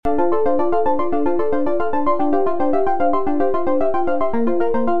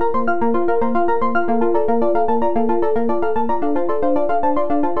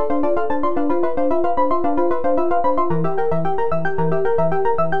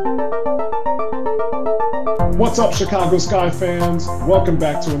What's up, Chicago Sky fans? Welcome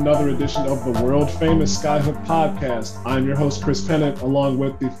back to another edition of the world-famous Skyhook podcast. I'm your host, Chris Pennant, along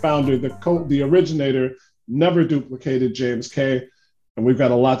with the founder, the originator, never duplicated, James K. And we've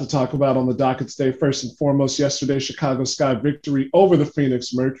got a lot to talk about on the docket today. First and foremost, yesterday, Chicago Sky victory over the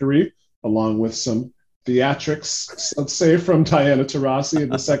Phoenix Mercury, along with some theatrics, let's say, from Diana Taurasi in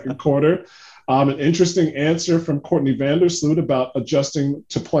the second quarter. An interesting answer from Courtney Vandersloot about adjusting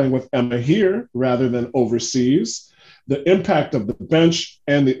to playing with Emma here rather than overseas, the impact of the bench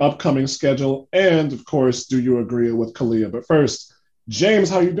and the upcoming schedule, and, of course, do you agree with Kalia? But first, James,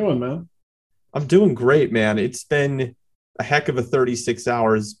 how you doing, man? I'm doing great, man. It's been a heck of a 36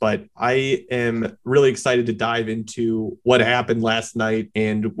 hours, but I am really excited to dive into what happened last night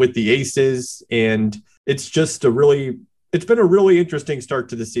and with the Aces, and it's been a really interesting start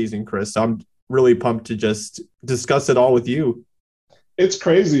to the season, Chris. I'm really pumped to just discuss it all with you. It's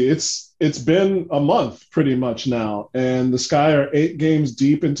crazy. It's been a month pretty much now, and the Sky are 8 games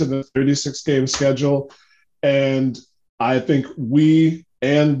deep into the 36-game schedule, and I think we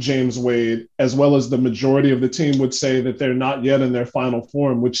and James Wade, as well as the majority of the team, would say that they're not yet in their final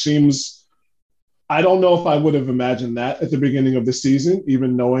form, which seems, I don't know if I would have imagined that at the beginning of the season,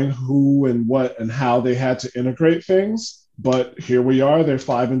 even knowing who and what and how they had to integrate things. But here we are, they're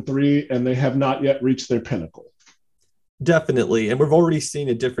 5-3, and they have not yet reached their pinnacle. Definitely. And we've already seen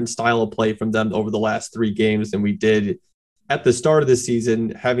a different style of play from them over the last 3 games than we did at the start of the season.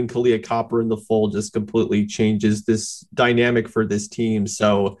 Having Kalia Copper in the fold just completely changes this dynamic for this team.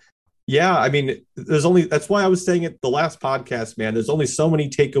 So, yeah, I mean, that's why I was saying it the last podcast, man, there's only so many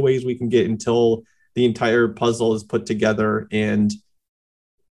takeaways we can get until the entire puzzle is put together. And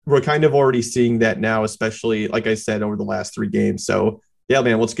we're kind of already seeing that now, especially, like I said, over the last 3 games. So, yeah,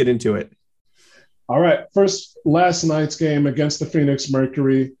 man, let's get into it. All right. First, last night's game against the Phoenix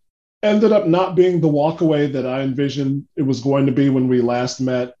Mercury ended up not being the walkaway that I envisioned it was going to be when we last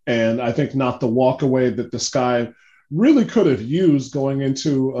met. And I think not the walkaway that the Sky really could have used going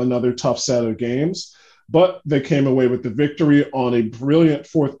into another tough set of games. But they came away with the victory on a brilliant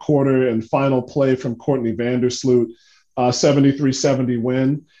fourth quarter and final play from Courtney Vandersloot. 73-70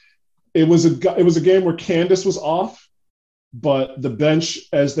 win. It was a game where Candace was off, but the bench,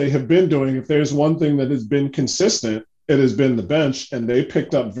 as they have been doing, if there's one thing that has been consistent, it has been the bench, and they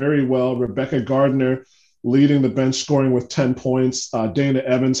picked up very well. Rebecca Gardner leading the bench scoring with 10 points. Dana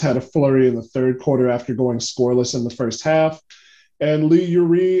Evans had a flurry in the third quarter after going scoreless in the first half. And Lee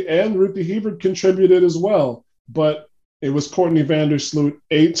Uree and Ruthie Hebert contributed as well. But it was Courtney Vandersloot,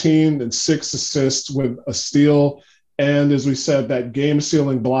 18 and 6 assists with a steal. And as we said, that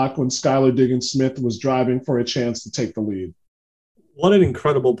game-sealing block when Skylar Diggins-Smith was driving for a chance to take the lead. What an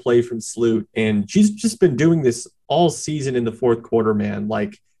incredible play from Sloot. And she's just been doing this all season in the fourth quarter, man.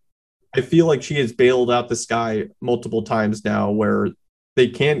 Like, I feel like she has bailed out the Sky multiple times now where they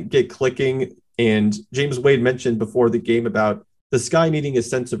can't get clicking. And James Wade mentioned before the game about the Sky needing a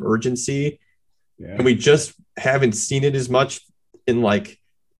sense of urgency. Yeah. And we just haven't seen it as much in, like,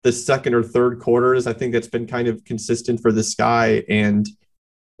 the second or third quarters. I think that's been kind of consistent for the Sky. And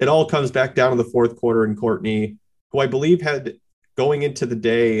it all comes back down to the fourth quarter, and Courtney, who I believe had going into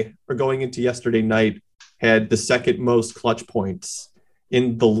yesterday night, had the second most clutch points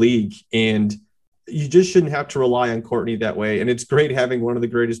in the league. And you just shouldn't have to rely on Courtney that way. And it's great having one of the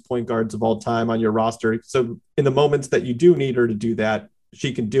greatest point guards of all time on your roster. So in the moments that you do need her to do that,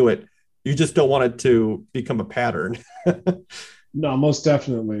 she can do it. You just don't want it to become a pattern. No, most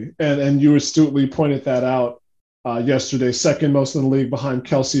definitely. And you astutely pointed that out yesterday, second most in the league behind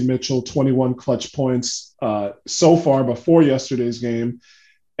Kelsey Mitchell, 21 clutch points so far before yesterday's game.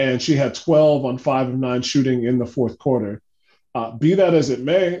 And she had 12 on 5 of 9 shooting in the fourth quarter. Be that as it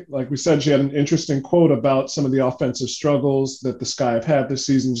may, like we said, she had an interesting quote about some of the offensive struggles that the Sky have had this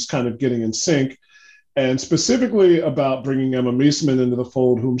season, just kind of getting in sync. And specifically about bringing Emma Meesman into the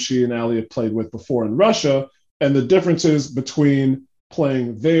fold, whom she and Allie have played with before in Russia, and the differences between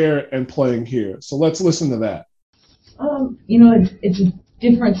playing there and playing here. So let's listen to that. It's a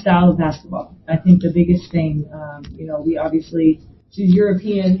different style of basketball. I think the biggest thing, we obviously, she's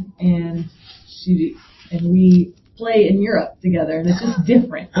European and we play in Europe together, and it's just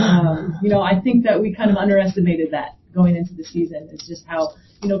different. I think that we kind of underestimated that going into the season. It's just how,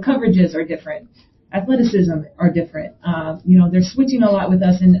 coverages are different. Athleticism are different. They're switching a lot with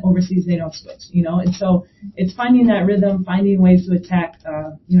us, and overseas they don't switch, and so it's finding that rhythm, finding ways to attack.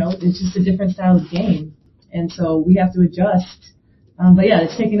 It's just a different style of game, and so we have to adjust. But yeah,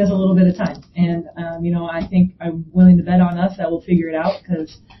 it's taking us a little bit of time, and I think I'm willing to bet on us that we'll figure it out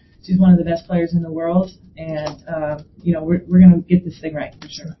because she's one of the best players in the world, and we're going to get this thing right for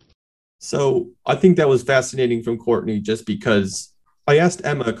sure. So I think that was fascinating from Courtney just because I asked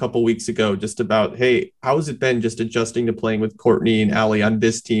Emma a couple weeks ago just about, hey, how has it been just adjusting to playing with Courtney and Allie on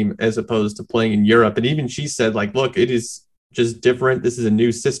this team as opposed to playing in Europe? And even she said, like, look, it is just different. This is a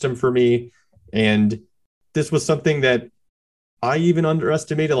new system for me. And this was something that I even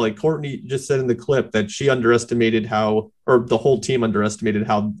underestimated. Like Courtney just said in the clip that she underestimated how, or the whole team underestimated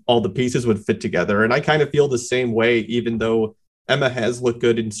how all the pieces would fit together. And I kind of feel the same way, even though Emma has looked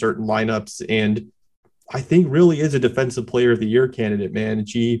good in certain lineups. And I think really is a defensive player of the year candidate, man.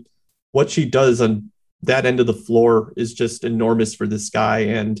 What she does on that end of the floor is just enormous for this guy.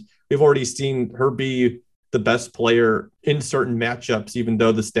 And we've already seen her be the best player in certain matchups, even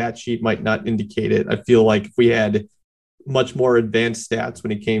though the stat sheet might not indicate it. I feel like if we had much more advanced stats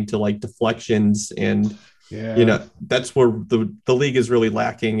when it came to like deflections and that's where the league is really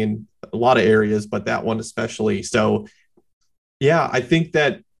lacking in a lot of areas, but that one especially. So yeah, I think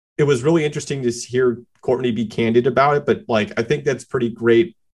that it was really interesting to hear Courtney be candid about it, but like I think that's pretty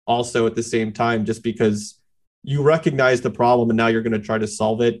great also at the same time, just because you recognize the problem and now you're going to try to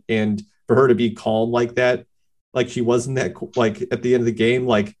solve it. And for her to be calm like that, like she was in that, like at the end of the game,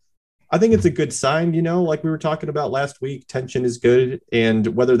 like I think it's a good sign, like we were talking about last week, tension is good. And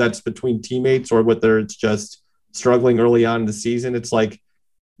whether that's between teammates or whether it's just struggling early on in the season, it's like,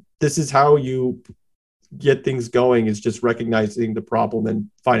 this is how you get things going, is just recognizing the problem and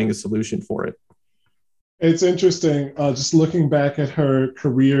finding a solution for it. It's interesting, just looking back at her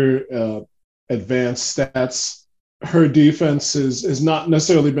career advanced stats. Her defense has not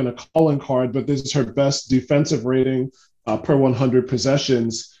necessarily been a calling card, but this is her best defensive rating per 100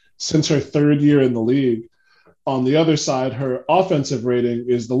 possessions since her third year in the league. On the other side, her offensive rating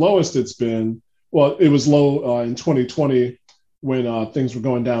is the lowest it's been. Well, it was low in 2020 when things were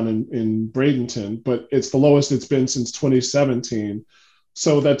going down in Bradenton, but it's the lowest it's been since 2017.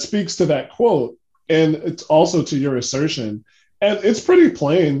 So that speaks to that quote. And it's also to your assertion. And it's pretty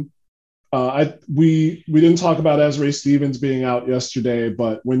plain. We didn't talk about Ezra Stevens being out yesterday,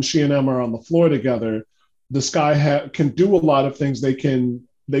 but when she and Emma are on the floor together, the Sky can do a lot of things. They can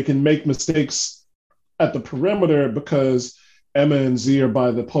make mistakes at the perimeter because Emma and Z are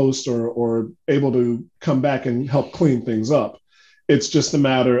by the post or able to come back and help clean things up. It's just a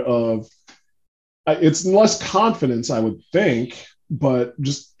matter of it's less confidence, I would think, but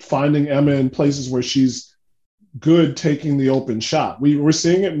just finding Emma in places where she's good taking the open shot. We're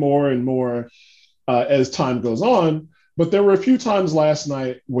seeing it more and more as time goes on, but there were a few times last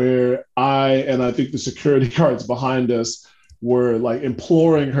night where I think the security guards behind us were like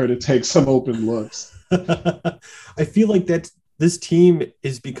imploring her to take some open looks. I feel like that this team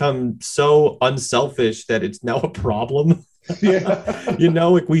has become so unselfish that it's now a problem. Yeah.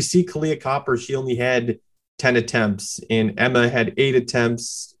 Like we see Kalia Copper, she only had 10 attempts and Emma had 8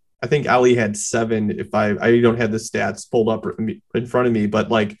 attempts. I think Ali had 7 if I don't have the stats pulled up in front of me, but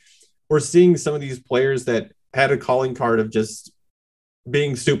like we're seeing some of these players that had a calling card of just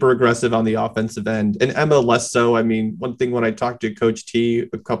being super aggressive on the offensive end, and Emma less so. I mean, one thing when I talked to Coach T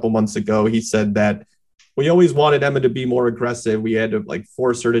a couple months ago, he said that we always wanted Emma to be more aggressive. We had to like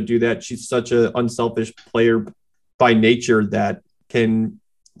force her to do that. She's such an unselfish player by nature that can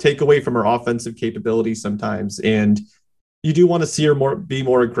take away from her offensive capability sometimes. And you do want to see her be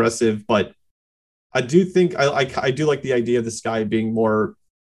more aggressive, but I do think I do like the idea of the Sky being more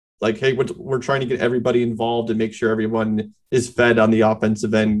like, hey, we're trying to get everybody involved and make sure everyone is fed on the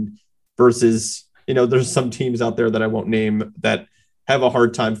offensive end versus, there's some teams out there that I won't name that have a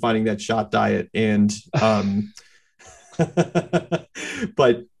hard time finding that shot diet. And,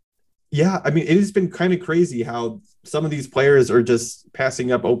 but yeah, I mean, it has been kind of crazy how some of these players are just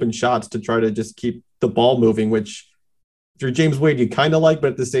passing up open shots to try to just keep the ball moving, which if you're James Wade, you kind of like,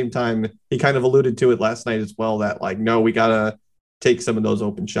 but at the same time, he kind of alluded to it last night as well, that like, no, we got to take some of those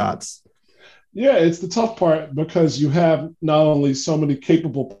open shots. Yeah, it's the tough part because you have not only so many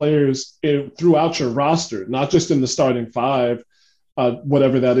capable players throughout your roster, not just in the starting 5,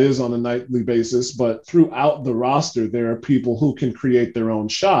 whatever that is on a nightly basis, but throughout the roster, there are people who can create their own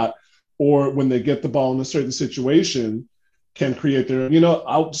shot, or when they get the ball in a certain situation, can create their,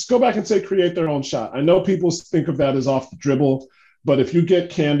 I'll just go back and say create their own shot. I know people think of that as off the dribble, but if you get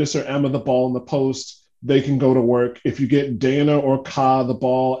Candace or Emma the ball in the post, they can go to work. If you get Dana or Ka the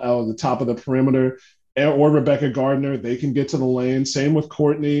ball out of the top of the perimeter, or Rebecca Gardner, they can get to the lane. Same with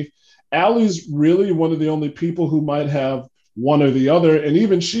Courtney. Allie's really one of the only people who might have one or the other. And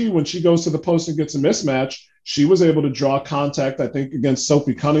even she, when she goes to the post and gets a mismatch, she was able to draw contact, I think, against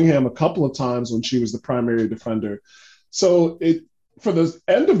Sophie Cunningham a couple of times when she was the primary defender. So for the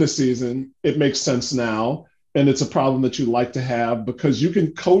end of the season, it makes sense now. and it's a problem that you like to have because you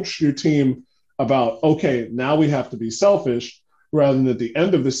can coach your team about, okay, now we have to be selfish, rather than at the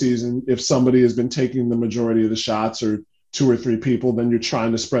end of the season, if somebody has been taking the majority of the shots or two or three people, then you're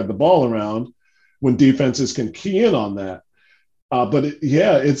trying to spread the ball around when defenses can key in on that.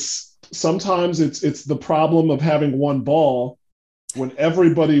 It's sometimes it's the problem of having one ball. When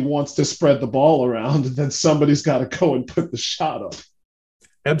everybody wants to spread the ball around, then somebody's got to go and put the shot up.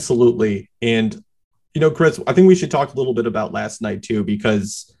 Absolutely. And, Chris, I think we should talk a little bit about last night too,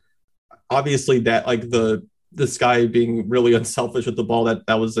 because obviously that, like, this guy being really unselfish with the ball,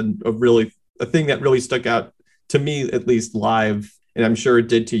 that was a thing that really stuck out to me, at least live. And I'm sure it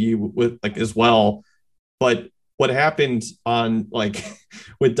did to you with as well. But what happened on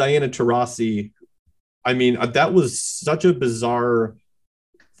with Diana Taurasi, I mean, that was such a bizarre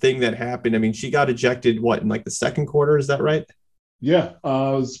thing that happened. I mean, she got ejected, in the second quarter? Is that right? Yeah.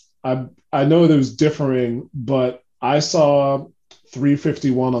 I know there was differing, but I saw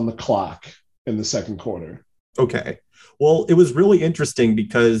 3:51 on the clock in the second quarter. Okay. Well, it was really interesting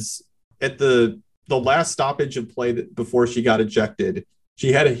because at the last stoppage of play before she got ejected,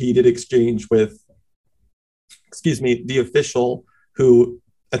 she had a heated exchange with, the official, who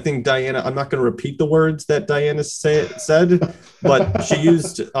I think Diana, I'm not going to repeat the words that Diana said, but she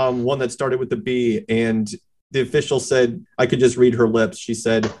used one that started with the B, and the official said, I could just read her lips. She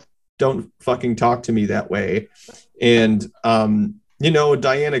said, "Don't fucking talk to me that way." And,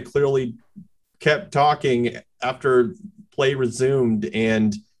 Diana clearly kept talking after play resumed,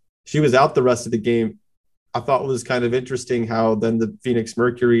 and she was out the rest of the game. I thought it was kind of interesting how then the Phoenix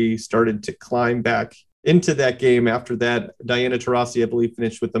Mercury started to climb back into that game after that. Diana Taurasi, I believe,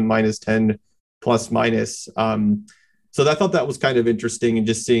 finished with a -10 plus minus. So I thought that was kind of interesting, and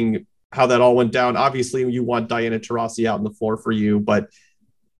just seeing how that all went down. Obviously, you want Diana Taurasi out on the floor for you, but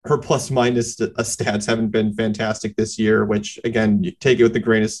her plus minus stats haven't been fantastic this year, which, again, you take it with a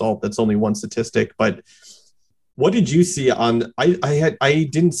grain of salt. That's only one statistic. But what did you see on? I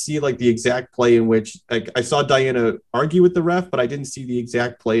didn't see the exact play in which I saw Diana argue with the ref, but I didn't see the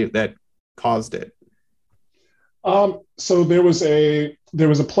exact play that caused it. So there was a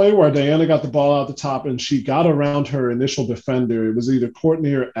play where Diana got the ball out the top and she got around her initial defender. It was either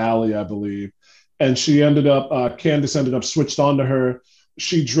Courtney or Allie, I believe. And she ended up, Candace ended up switched onto her.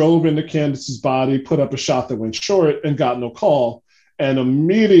 She drove into Candace's body, put up a shot that went short and got no call. And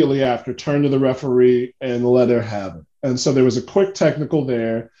immediately after turned to the referee and let her have it. And so there was a quick technical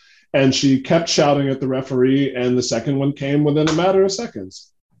there, and she kept shouting at the referee, and the second one came within a matter of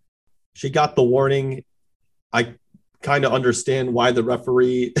seconds. She got the warning. I kind of understand why the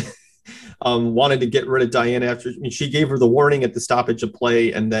referee wanted to get rid of Diana after she gave her the warning at the stoppage of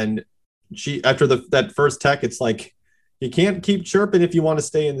play. And then after that first tech, it's like, you can't keep chirping if you want to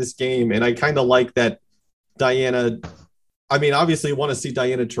stay in this game. And I kind of like that Diana, I mean, obviously you want to see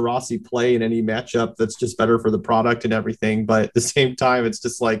Diana Taurasi play in any matchup. That's just better for the product and everything. But at the same time, it's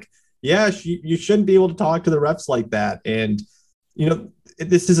just like, yeah, you shouldn't be able to talk to the refs like that. And,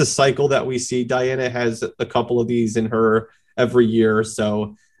 this is a cycle that we see. Diana has a couple of these in her every year.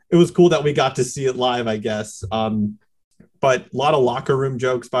 So it was cool that we got to see it live, I guess. But a lot of locker room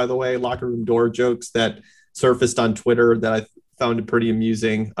jokes, by the way, locker room door jokes that surfaced on Twitter that I found pretty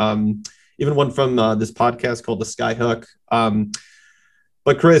amusing. Even one from this podcast called The Skyhook.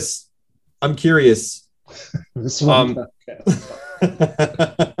 But Chris, I'm curious. This one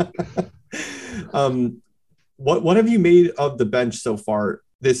What have you made of the bench so far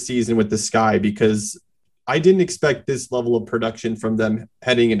this season with the Sky? Because I didn't expect this level of production from them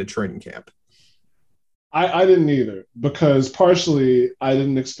heading into training camp. I didn't either, because partially I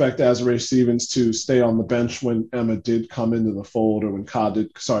didn't expect Azurá Stevens to stay on the bench when Emma did come into the fold, or when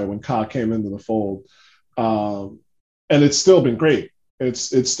Ka came into the fold. And it's still been great.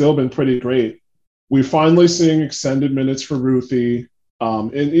 It's still been pretty great. We're finally seeing extended minutes for Ruthie.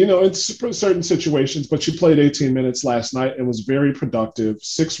 In certain situations, but she played 18 minutes last night and was very productive,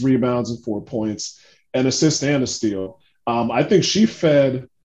 6 rebounds and 4 points, an assist and a steal. I think she fed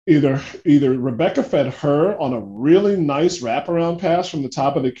either Rebecca fed her on a really nice wraparound pass from the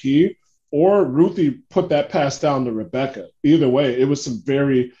top of the key, or Ruthie put that pass down to Rebecca. Either way, it was some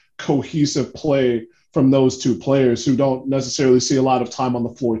very cohesive play from those two players who don't necessarily see a lot of time on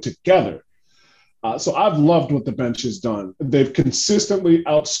the floor together. So I've loved what the bench has done. They've consistently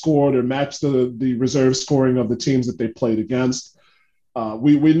outscored or matched the reserve scoring of the teams that they played against.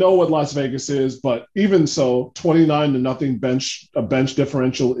 We know what Las Vegas is, but even so, 29-0 bench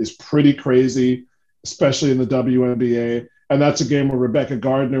differential is pretty crazy, especially in the WNBA. And that's a game where Rebecca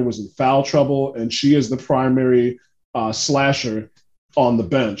Gardner was in foul trouble, and she is the primary slasher on the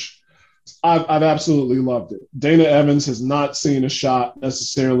bench. I've absolutely loved it. Dana Evans has not seen a shot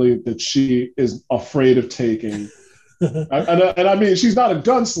necessarily that she is afraid of taking. And I mean, she's not a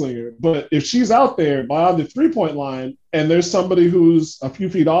gunslinger, but if she's out there beyond the 3-point line and there's somebody who's a few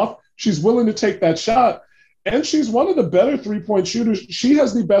feet off, she's willing to take that shot. And she's one of the better 3-point shooters. She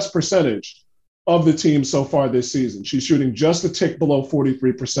has the best percentage of the team so far this season. She's shooting just a tick below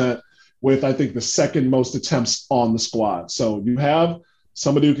 43% with, I think, the second most attempts on the squad. So you have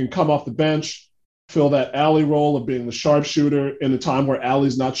somebody who can come off the bench, fill that Allie role of being the sharpshooter in a time where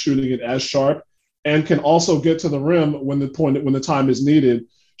Allie's not shooting it as sharp, and can also get to the rim when the time is needed.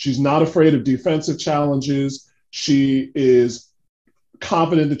 She's not afraid of defensive challenges. She is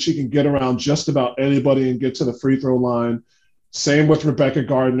confident that she can get around just about anybody and get to the free throw line. Same with Rebecca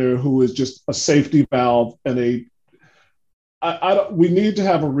Gardner, who is just a safety valve and we need to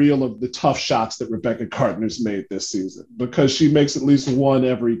have a reel of the tough shots that Rebecca Gardner's made this season, because she makes at least one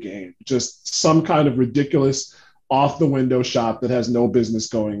every game. Just some kind of ridiculous off the window shot that has no business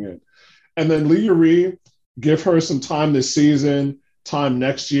going in. And then Leah Ree, give her some time this season, time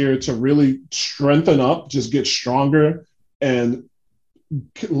next year to really strengthen up, just get stronger and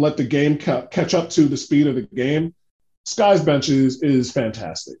let the game catch up to the speed of the game. Sky's bench is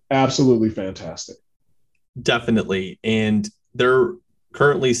fantastic. Absolutely fantastic. Definitely. And they're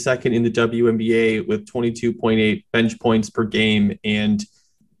currently second in the WNBA with 22.8 bench points per game. And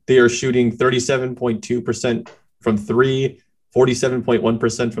they are shooting 37.2% from three,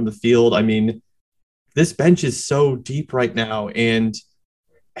 47.1% from the field. I mean, this bench is so deep right now. And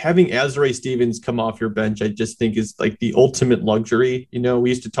having Azurá Stevens come off your bench, I just think is like the ultimate luxury. You know, we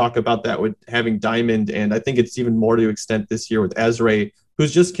used to talk about that with having Diamond, and I think it's even more to extent this year with Azurá,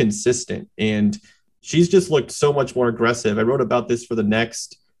 who's just consistent. And she's just looked so much more aggressive. I wrote about this for the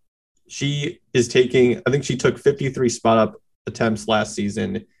Next. She is taking, I think she took 53 spot up attempts last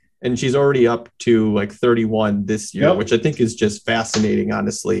season, and she's already up to like 31 this year, which I think is just fascinating,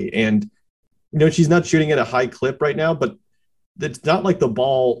 honestly. And, you know, she's not shooting at a high clip right now, but it's not like the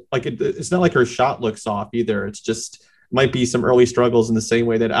ball, like it's not like her shot looks off either. It's just might be some early struggles in the same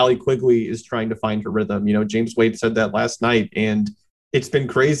way that Allie Quigley is trying to find her rhythm. You know, James Wade said that last night, and it's been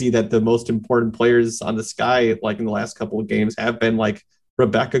crazy that the most important players on the Sky, like in the last couple of games, have been like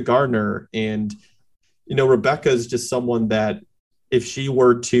Rebecca Gardner. And, you know, Rebecca is just someone that if she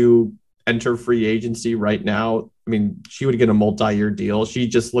were to enter free agency right now, I mean, she would get a multi-year deal. She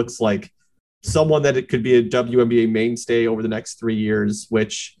just looks like someone that it could be a WNBA mainstay over the next 3 years,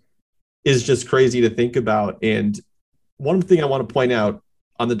 which is just crazy to think about. And one thing I want to point out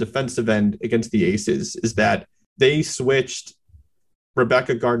on the defensive end against the Aces is that they switched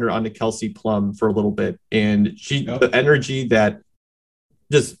Rebecca Gardner onto Kelsey Plum for a little bit. And the energy that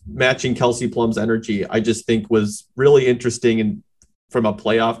just matching Kelsey Plum's energy, I just think was really interesting. And from a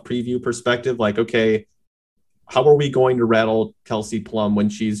playoff preview perspective, like, okay, how are we going to rattle Kelsey Plum when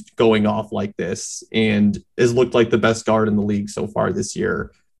she's going off like this and has looked like the best guard in the league so far this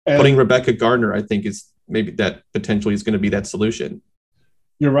year? And putting Rebecca Gardner, I think, is maybe that potentially is going to be that solution.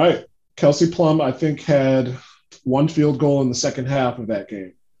 You're right. Kelsey Plum, I think, had one field goal in the second half of that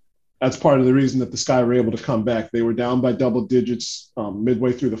game. That's part of the reason that the Sky were able to come back. They were down by double digits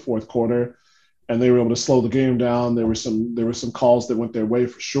midway through the fourth quarter, and they were able to slow the game down. There were some calls that went their way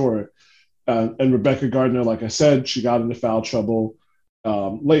for sure. And Rebecca Gardner, like I said, she got into foul trouble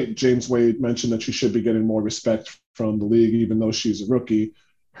late. James Wade mentioned that she should be getting more respect from the league, even though she's a rookie.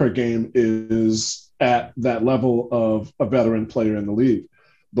 Her game is at that level of a veteran player in the league.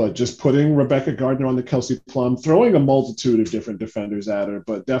 But just putting Rebecca Gardner on the Kelsey Plum, throwing a multitude of different defenders at her,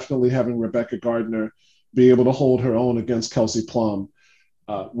 but definitely having Rebecca Gardner be able to hold her own against Kelsey Plum,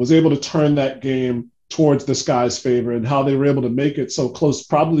 was able to turn that game towards the Sky's favor, and how they were able to make it so close.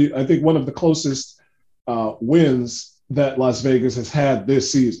 Probably, I think, one of the closest wins that Las Vegas has had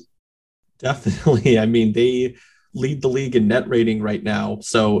this season. Definitely. I mean, they lead the league in net rating right now.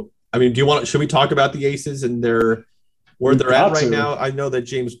 So, I mean, should we talk about the Aces and where they're at right now? I know that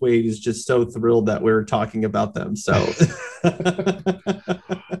James Wade is just so thrilled that we're talking about them. So,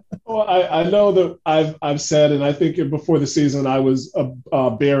 well, I know that I've said, and I think before the season I was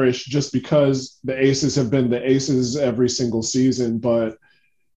bearish just because the Aces have been the Aces every single season, but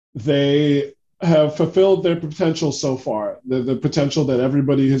they have fulfilled their potential so far. The potential that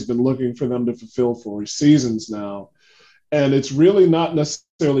everybody has been looking for them to fulfill for seasons now. And it's really not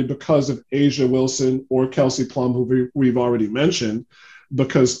necessarily because of A'ja Wilson or Kelsey Plum, who we've already mentioned,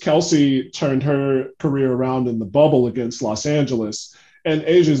 because Kelsey turned her career around in the bubble against Los Angeles. And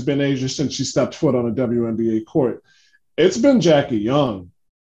Asia's been Asia since she stepped foot on a WNBA court. It's been Jackie Young.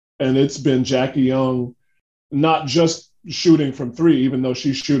 And it's been Jackie Young not just shooting from three, even though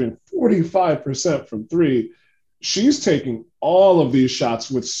she's shooting 45% from three. She's taking all of these shots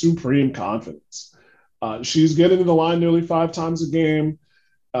with supreme confidence. She's getting to the line nearly 5 times a game.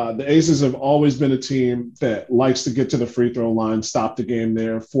 The Aces have always been a team that likes to get to the free throw line, stop the game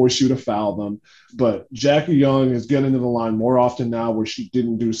there, force you to foul them. But Jackie Young is getting to the line more often now where she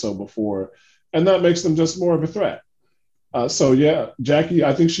didn't do so before. And that makes them just more of a threat. Jackie,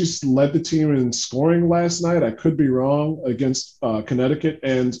 I think she's led the team in scoring last night. I could be wrong against Connecticut.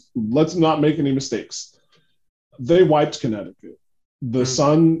 And let's not make any mistakes. They wiped Connecticut. The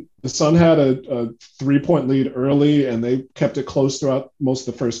Sun had a 3-point lead early, and they kept it close throughout most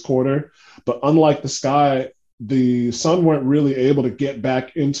of the first quarter. But unlike the Sky, the Sun weren't really able to get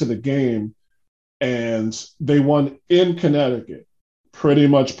back into the game, and they won in Connecticut, pretty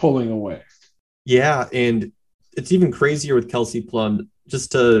much pulling away. Yeah, and it's even crazier with Kelsey Plum.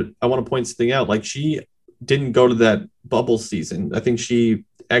 I want to point something out. Like, she didn't go to that bubble season. I think she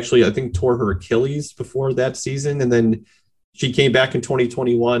tore her Achilles before that season, and then she came back in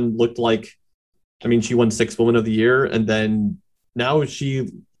 2021, she won 6th Woman of the Year, and then now she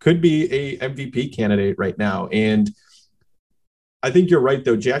could be a MVP candidate right now. And I think you're right,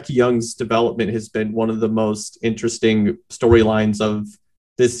 though. Jackie Young's development has been one of the most interesting storylines of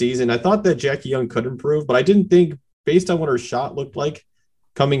this season. I thought that Jackie Young could improve, but I didn't think, based on what her shot looked like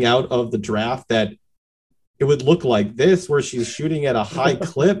coming out of the draft, that it would look like this, where she's shooting at a high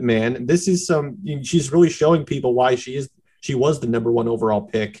clip, man. She's really showing people why she was the number 1 overall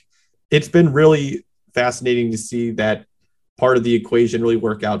pick. It's been really fascinating to see that part of the equation really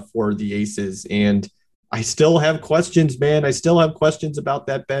work out for the Aces. And I still have questions, man. I still have questions about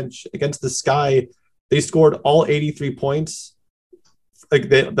that bench against the Sky. They scored all 83 points.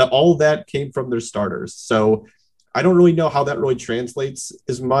 All of that came from their starters. So I don't really know how that really translates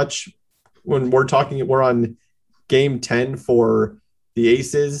as much when we're on game 10 for the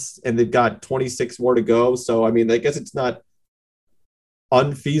Aces, and they've got 26 more to go. So, I guess it's not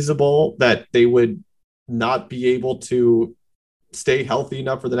unfeasible that they would not be able to stay healthy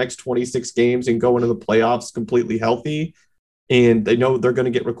enough for the next 26 games and go into the playoffs completely healthy. And they know they're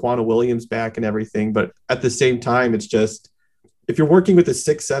going to get Raquana Williams back and everything. But at the same time, it's just, if you're working with a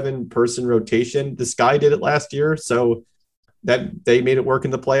 6-7 person rotation, the Sky did it last year, so that they made it work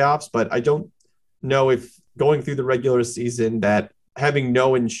in the playoffs. But I don't know if going through the regular season, that having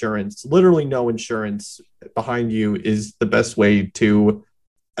literally no insurance behind you, is the best way to,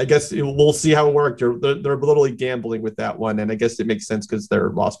 I guess we'll see how it worked. They're literally gambling with that one. And I guess it makes sense because they're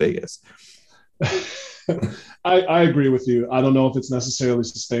Las Vegas. I agree with you. I don't know if it's necessarily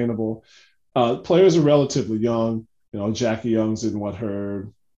sustainable. Players are relatively young. Jackie Young's in her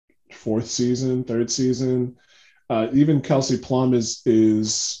 3rd season. Even Kelsey Plum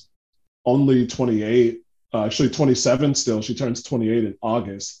is only 28, actually 27 still. She turns 28 in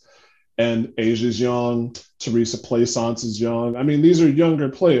August. And Asia's young. Teresa Plaisance is young. These are younger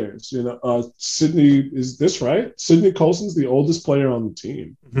players. Sydney, is this right? Sydney Colson's the oldest player on the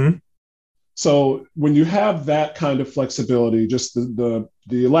team. Mm-hmm. So when you have that kind of flexibility, just the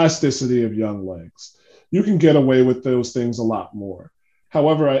elasticity of young legs, you can get away with those things a lot more.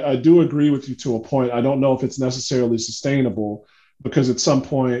 However, I do agree with you to a point. I don't know if it's necessarily sustainable, because at some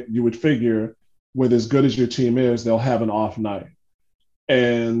point you would figure, with as good as your team is, they'll have an off night.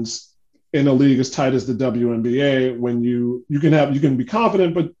 And in a league as tight as the WNBA, when you can be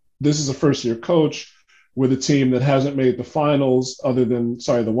confident, but this is a first-year coach with a team that hasn't made the finals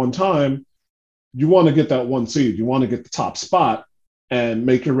the one time. You want to get that 1 seed. You want to get the top spot and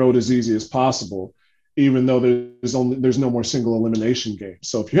make your road as easy as possible, even though there's no more single elimination games.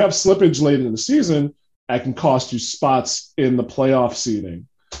 So if you have slippage late in the season, that can cost you spots in the playoff seeding.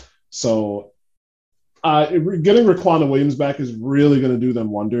 So getting Raquana Williams back is really going to do them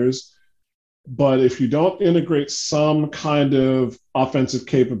wonders. But if you don't integrate some kind of offensive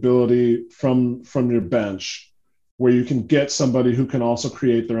capability from your bench, where you can get somebody who can also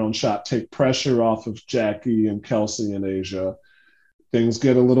create their own shot, take pressure off of Jackie and Kelsey and Asia, things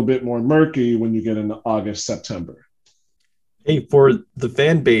get a little bit more murky when you get into August, September. Hey, for the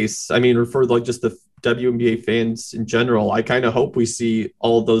fan base, or for just the WNBA fans in general, I kind of hope we see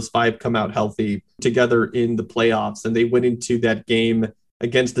all of those 5 come out healthy together in the playoffs, and they went into that game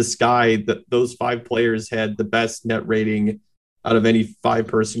against the Sky. That those 5 players had the best net rating out of any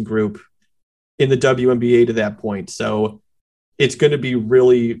 5-person group in the WNBA to that point. So it's going to be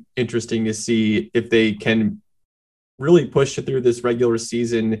really interesting to see if they can really push it through this regular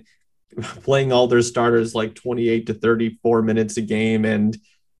season, playing all their starters 28 to 34 minutes a game and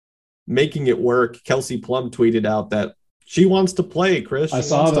making it work. Kelsey Plum tweeted out that She wants to play, Chris. I She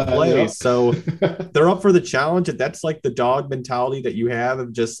saw wants to that. play. Yep. So they're up for the challenge. And that's like the dog mentality that you have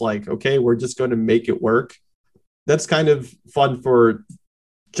of just like, okay, we're just going to make it work. That's kind of fun for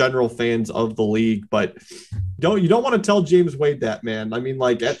general fans of the league, but you don't want to tell James Wade that, man. I mean,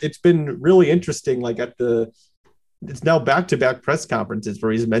 like it's been really interesting. Like it's now back-to-back press conferences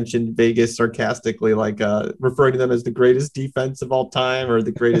where he's mentioned Vegas sarcastically, like referring to them as the greatest defense of all time or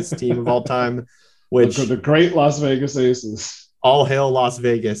the greatest team of all time, which the great Las Vegas Aces. All hail Las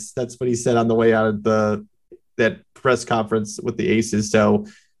Vegas. That's what he said on the way out of that press conference with the Aces. So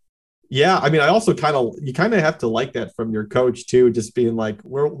yeah, I mean, I also you kind of have to like that from your coach too, just being like,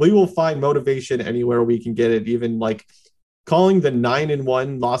 we will find motivation anywhere we can get it. Even like calling the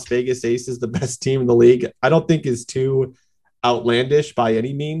 9-1 Las Vegas Aces the best team in the league, I don't think is too outlandish by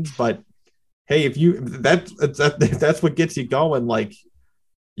any means. But hey, if that's what gets you going, like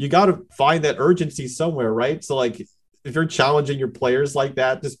you got to find that urgency somewhere, right? So like if you're challenging your players like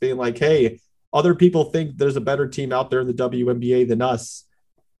that, just being like, hey, other people think there's a better team out there in the WNBA than us.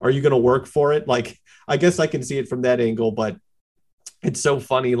 Are you going to work for it? Like, I guess I can see it from that angle, but it's so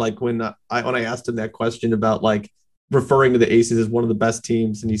funny. Like when I asked him that question about like referring to the Aces as one of the best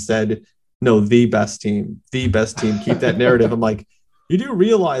teams, and he said, no, the best team, keep that narrative. I'm like, you do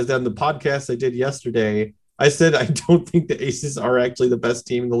realize that on the podcast I did yesterday, I said, I don't think the Aces are actually the best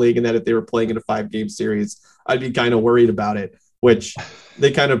team in the league, and that if they were playing in a 5-game series, I'd be kind of worried about it, which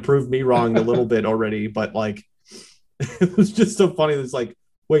they kind of proved me wrong a little bit already. But like, it was just so funny. It's like,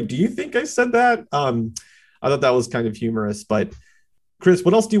 wait, do you think I said that? I thought that was kind of humorous. But Chris,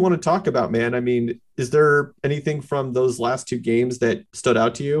 what else do you want to talk about, man? I mean, is there anything from those last 2 games that stood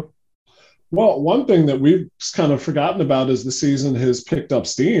out to you? Well, one thing that we've kind of forgotten about as the season has picked up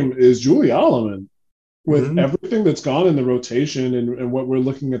steam is Julie Alleman. With everything that's gone in the rotation and what we're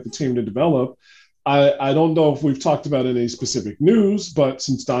looking at the team to develop, I don't know if we've talked about any specific news, but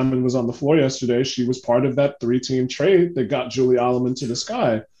since Diamond was on the floor yesterday, she was part of that 3-team trade that got Julie Alleman to the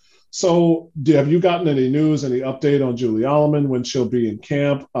Sky. So have you gotten any news, any update on Julie Alleman, when she'll be in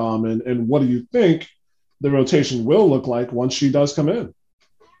camp? And what do you think the rotation will look like once she does come in?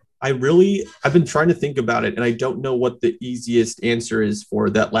 I've been trying to think about it, and I don't know what the easiest answer is for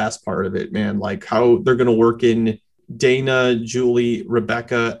that last part of it, man. Like how they're going to work in Dana, Julie,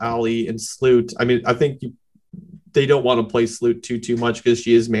 Rebecca, Ali, and Sloot. I mean, I think they don't want to play Sloot too much because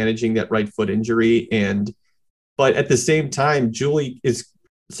she is managing that right foot injury. But at the same time, Julie is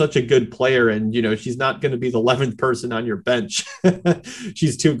such a good player, and she's not going to be the 11th person on your bench.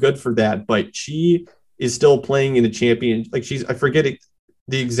 She's too good for that, but she is still playing in the champion. Like I forget it,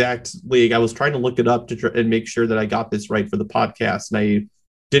 the exact league. I was trying to look it up to try and make sure that I got this right for the podcast, and I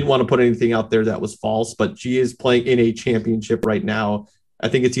didn't want to put anything out there that was false, but she is playing in a championship right now. I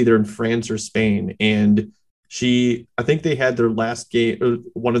think it's either in France or Spain. And I think they had their last game, or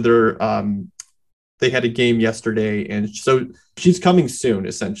one of their, they had a game yesterday. And so she's coming soon,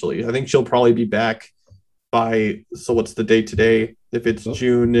 essentially. I think she'll probably be back so what's the date today? If it's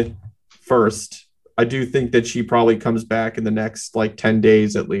June 1st, I do think that she probably comes back in the next like 10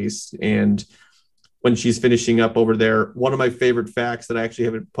 days at least. And when she's finishing up over there, one of my favorite facts that I actually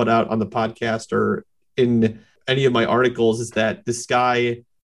haven't put out on the podcast or in any of my articles is that this guy,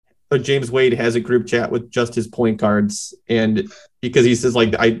 James Wade, has a group chat with just his point guards. And because he says,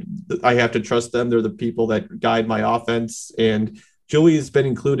 like, I have to trust them. They're the people that guide my offense. And Julie's been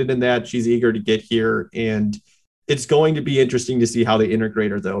included in that. She's eager to get here. And it's going to be interesting to see how they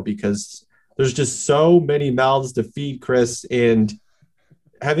integrate her, though, because there's just so many mouths to feed, Chris. And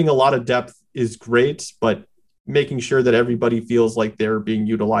having a lot of depth is great, but making sure that everybody feels like they're being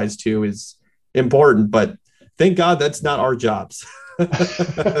utilized too is important. But thank God that's not our jobs.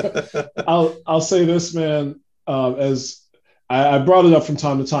 I'll say this, man, as I brought it up from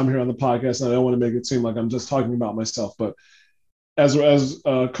time to time here on the podcast, and I don't want to make it seem like I'm just talking about myself, but as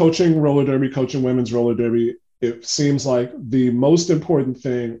coaching roller derby, coaching women's roller derby, it seems like the most important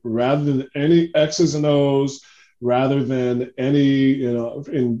thing, rather than any X's and O's, rather than any,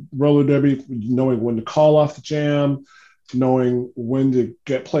 in roller derby, knowing when to call off the jam, knowing when to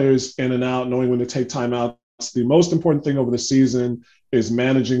get players in and out, knowing when to take timeouts. The most important thing over the season is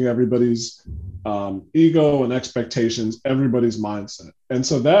managing everybody's ego and expectations, everybody's mindset. And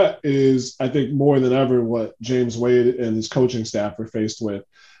so that is, I think, more than ever what James Wade and his coaching staff are faced with,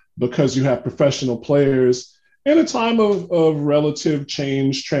 because you have professional players in a time of relative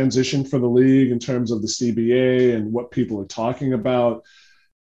change, transition for the league in terms of the CBA and what people are talking about.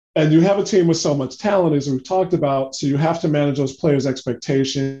 And you have a team with so much talent, as we've talked about, so you have to manage those players'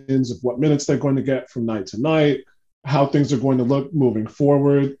 expectations of what minutes they're going to get from night to night, how things are going to look moving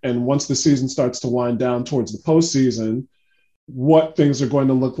forward. And once the season starts to wind down towards the postseason, what things are going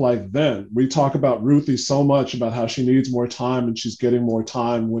to look like then. We talk about Ruthie so much about how she needs more time and she's getting more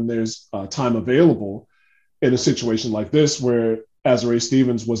time when there's time available in a situation like this where Azurá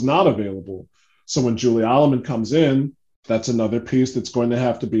Stevens was not available. So when Julie Alleman comes in, that's another piece that's going to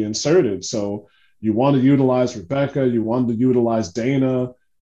have to be inserted. So you want to utilize Rebecca, you want to utilize Dana,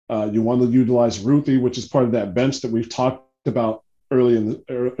 you want to utilize Ruthie, which is part of that bench that we've talked about early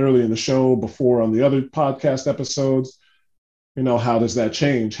in the show before on the other podcast episodes. How does that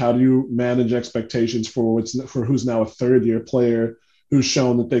change? How do you manage expectations for who's now a third-year player who's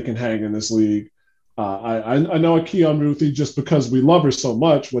shown that they can hang in this league? I know a key on Ruthie just because we love her so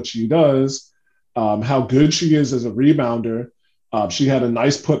much, what she does, how good she is as a rebounder. She had a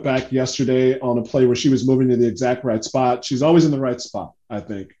nice putback yesterday on a play where she was moving to the exact right spot. She's always in the right spot, I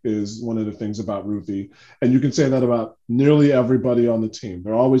think, is one of the things about Ruthie. And you can say that about nearly everybody on the team.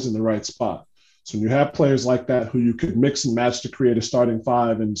 They're always in the right spot. So when you have players like that who you could mix and match to create a starting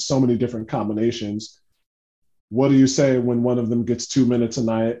five in so many different combinations, what do you say when one of them gets 2 minutes a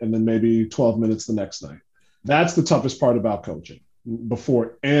night and then maybe 12 minutes the next night? That's the toughest part about coaching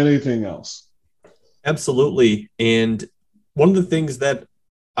before anything else. Absolutely. And one of the things that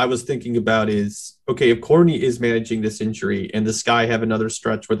I was thinking about is, okay, if Courtney is managing this injury and the Sky have another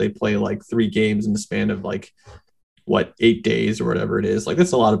stretch where they play like 3 games in the span of 8 days or whatever it is,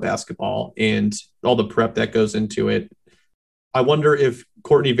 that's a lot of basketball and all the prep that goes into it. I wonder if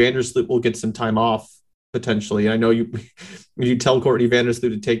Courtney Vandersloot will get some time off potentially. I know you tell Courtney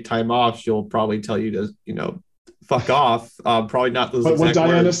Vandersloot to take time off, she'll probably tell you to, fuck off. Probably not those. But what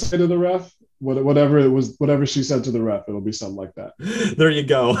Diana say to the ref? Whatever she said to the ref, it'll be something like that. There you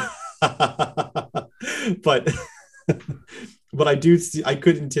go. but I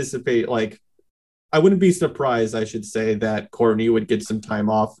could anticipate, I wouldn't be surprised, I should say, that Courtney would get some time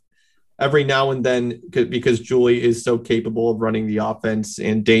off every now and then because Julie is so capable of running the offense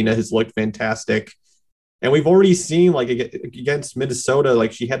and Dana has looked fantastic. And we've already seen, against Minnesota,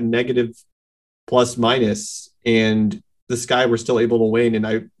 she had a negative plus minus and the Sky were still able to win. And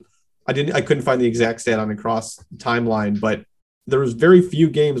I couldn't find the exact stat on the cross timeline, but there was very few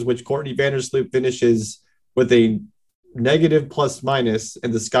games which Courtney Vandersloot finishes with a negative plus minus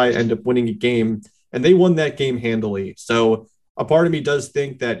and the Sky end up winning a game, and they won that game handily. So a part of me does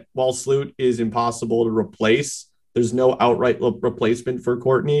think that while Sloot is impossible to replace, there's no outright replacement for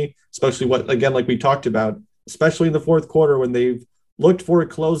Courtney, especially like we talked about, especially in the fourth quarter when they've looked for a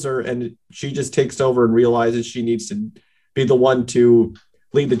closer and she just takes over and realizes she needs to be the one to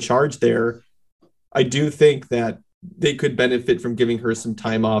lead the charge there. I do think that they could benefit from giving her some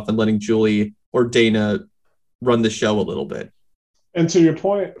time off and letting Julie or Dana run the show a little bit. And to your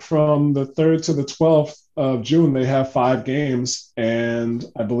point, from the 3rd to the 12th of June, they have 5 games, and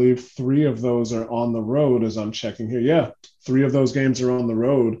I believe 3 of those are on the road as I'm checking here. Yeah, 3 of those games are on the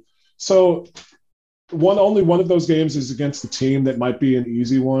road. So only one of those games is against the team that might be an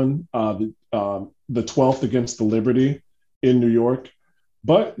easy one, the 12th against the Liberty in New York.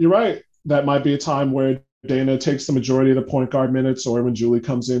 But you're right, that might be a time where Dana takes the majority of the point guard minutes, or when Julie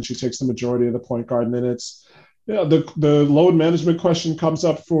comes in, she takes the majority of the point guard minutes. Yeah, the load management question comes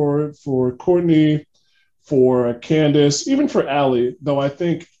up for Courtney, for Candace, even for Allie, though I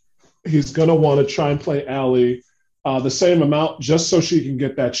think he's going to want to try and play Allie the same amount just so she can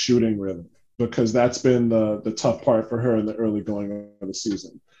get that shooting rhythm, because that's been the tough part for her in the early going of the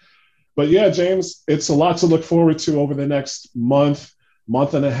season. But yeah, James, it's a lot to look forward to over the next month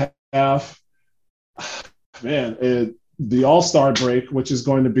and a half. Man, the All-Star break, which is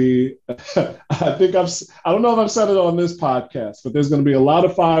going to be, I don't know if I've said it on this podcast, but there's going to be a lot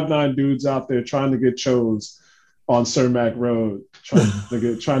of 5'9" dudes out there trying to get chose on Cermak Road, trying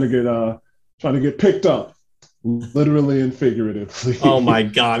to get picked up, literally and figuratively. Oh my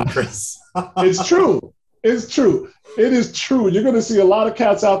God, Chris! It's true. It's true. It is true. You're going to see a lot of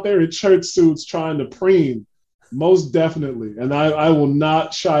cats out there in church suits trying to preen, most definitely, and I will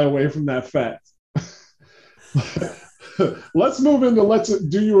not shy away from that fact. Let's move into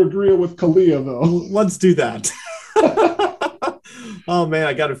do you agree with Kalia though? Let's do that. Oh man,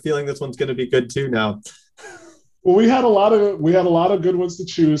 I got a feeling this one's going to be good too now. Well, we had a lot of good ones to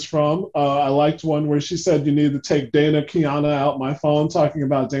choose from. I liked one where she said you need to take Dana Kiana out my phone, talking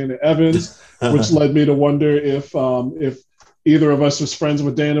about Dana Evans, which led me to wonder if either of us was friends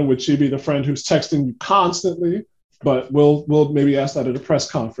with Dana, would she be the friend who's texting you constantly? But we'll maybe ask that at a press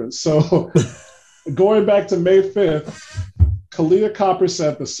conference. So. Going back to May 5th, Kalia Copper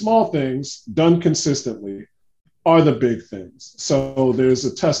said the small things done consistently are the big things. So there's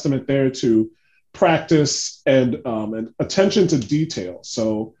a testament there to practice and attention to detail.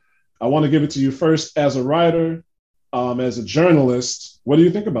 So I want to give it to you first as a writer. as a journalist, what do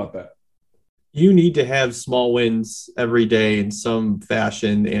you think about that? You need to have small wins every day in some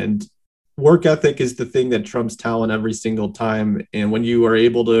fashion, and work ethic is the thing that trumps talent every single time. And when you are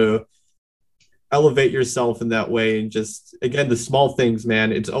able to elevate yourself in that way, and just again the small things,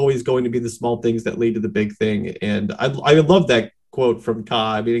 man, it's always going to be the small things that lead to the big thing. And I love that quote from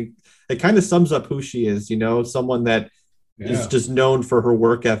Ka. I mean, it kind of sums up who she is, someone that is Yeah. just known for her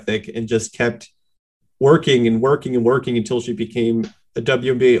work ethic and just kept working and working and working until she became a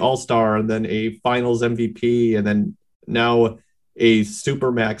WNBA All-Star and then a Finals MVP and then now a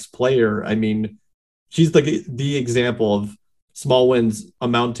Supermax player. I mean, she's like the example of small wins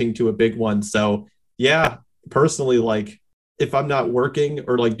amounting to a big one. So yeah, personally, like if I'm not working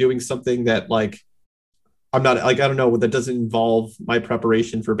or like doing something that like I'm not like I don't know that doesn't involve my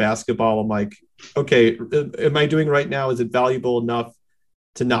preparation for basketball, I'm like, okay, am I doing right now? Is it valuable enough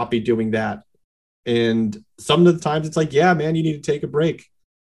to not be doing that? And some of the times it's like, yeah, man, you need to take a break.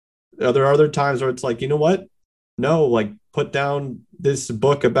 There are other times where it's like, you know what? No, like put down this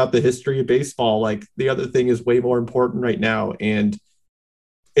book about the history of baseball. Like the other thing is way more important right now. And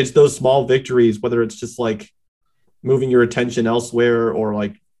it's those small victories, whether it's just like moving your attention elsewhere or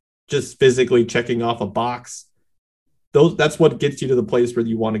like just physically checking off a box. That's what gets you to the place where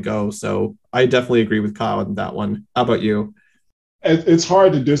you want to go. So I definitely agree with Kyle on that one. How about you? It's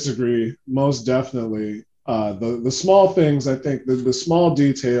hard to disagree, most definitely. The small things, I think, the small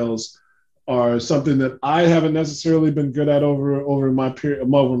details are something that I haven't necessarily been good at over my period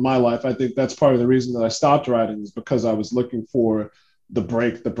over my life. I think that's part of the reason that I stopped writing is because I was looking for the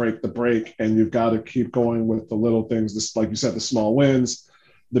break, and you've got to keep going with the little things. This, like you said, the small wins,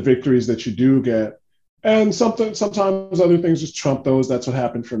 the victories that you do get, and sometimes other things just trump those. That's what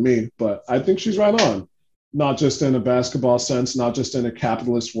happened for me. But I think she's right on, not just in a basketball sense, not just in a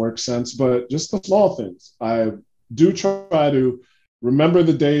capitalist work sense, but just the small things. I do try to remember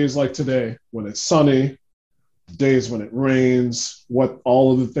the days like today when it's sunny, days when it rains, what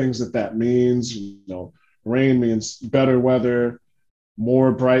all of the things that means. Rain means better weather,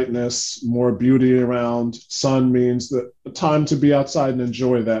 more brightness, more beauty around. Sun means the time to be outside and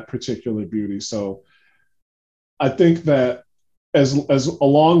enjoy that particular beauty. So I think that as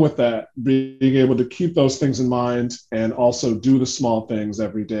along with that, being able to keep those things in mind and also do the small things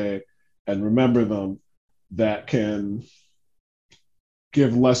every day and remember them, that can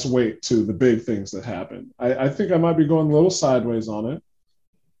give less weight to the big things that happen. I think I might be going a little sideways on it,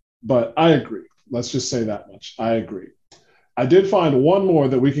 but I agree. Let's just say that much. I agree. I did find one more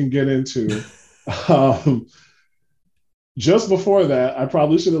that we can get into. Um, just before that, I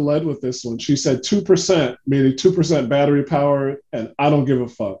probably should have led with this one. She said 2%, meaning 2% battery power, and I don't give a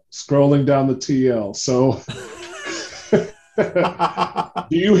fuck. Scrolling down the TL. So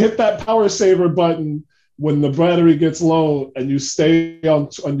do you hit that power saver button when the battery gets low and you stay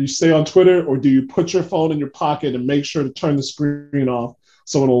on Twitter, or do you put your phone in your pocket and make sure to turn the screen off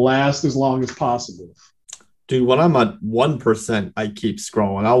so it'll last as long as possible? Dude, when I'm at 1%, I keep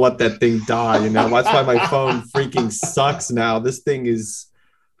scrolling. I'll let that thing die. That's why my phone freaking sucks now. This thing is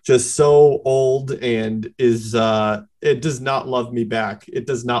just so old and it does not love me back. It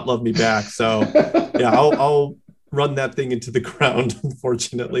does not love me back. So yeah, I'll run that thing into the ground,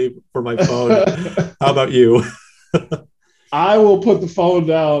 unfortunately, for my phone. How about you? I will put the phone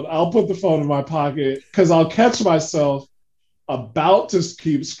down. I'll put the phone in my pocket because I'll catch myself about to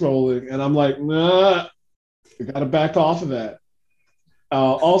keep scrolling, and I'm like, nah, I got to back off of that.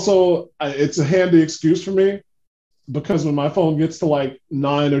 Also, it's a handy excuse for me because when my phone gets to like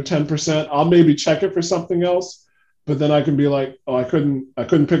 9 or 10%, I'll maybe check it for something else, but then I can be like, oh, I couldn't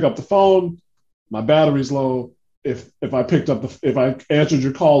pick up the phone. My battery's low. If I answered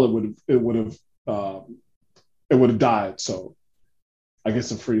your call, it would have died. So I get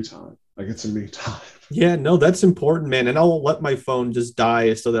some free time. I get some me time. Yeah, no, that's important, man. And I'll let my phone just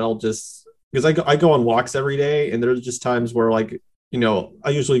die so that I'll just because I go on walks every day, and there's just times where like I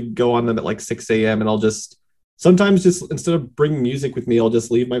usually go on them at like 6 a.m. and I'll just sometimes just instead of bringing music with me, I'll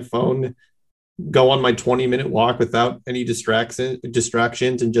just leave my phone, go on my 20-minute walk without any distractions,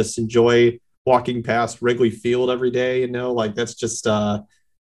 and just enjoy walking past Wrigley Field every day. Like that's just a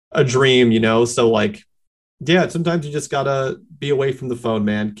dream. So like yeah, sometimes you just gotta be away from the phone,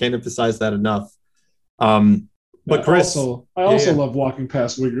 man. Can't emphasize that enough. But Chris, I also yeah, love walking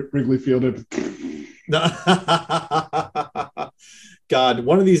past Wrigley Field. yeah. God,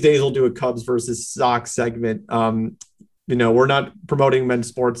 one of these days we'll do a Cubs versus Sox segment. We're not promoting men's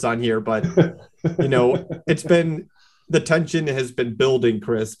sports on here, but it's been the tension has been building,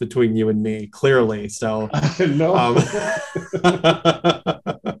 Chris, between you and me, clearly. So, I know.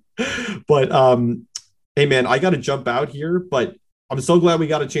 but Hey, man, I got to jump out here, but I'm so glad we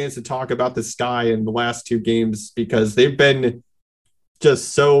got a chance to talk about the Sky in the last two games because they've been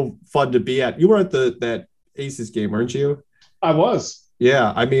just so fun to be at. You were at that Aces game, weren't you? I was.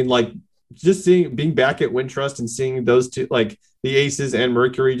 Yeah, I mean, like just being back at Wintrust and seeing those two, like the Aces and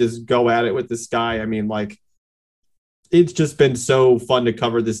Mercury, just go at it with the Sky. I mean, like it's just been so fun to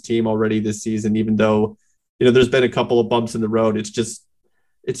cover this team already this season. Even though there's been a couple of bumps in the road,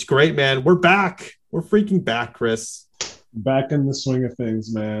 it's great, man. We're back. We're freaking back, Chris. Back in the swing of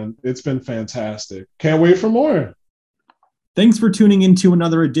things, man. It's been fantastic. Can't wait for more. Thanks for tuning into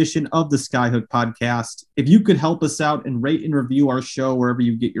another edition of the Skyhook Podcast. If you could help us out and rate and review our show wherever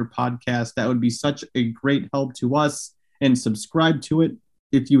you get your podcast, that would be such a great help to us. And subscribe to it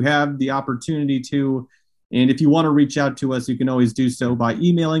if you have the opportunity to. And if you want to reach out to us, you can always do so by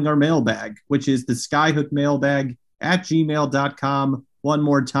emailing our mailbag, which is the skyhookmailbag@gmail.com. One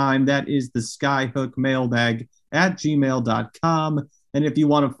more time, that is the skyhookmailbag@gmail.com. And if you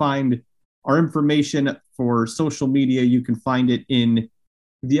want to find our information for social media, you can find it in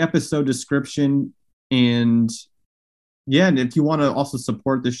the episode description. And if you want to also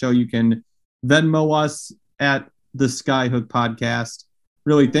support the show, you can Venmo us at the Skyhook Podcast.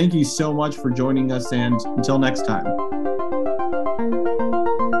 Really, thank you so much for joining us, and until next time.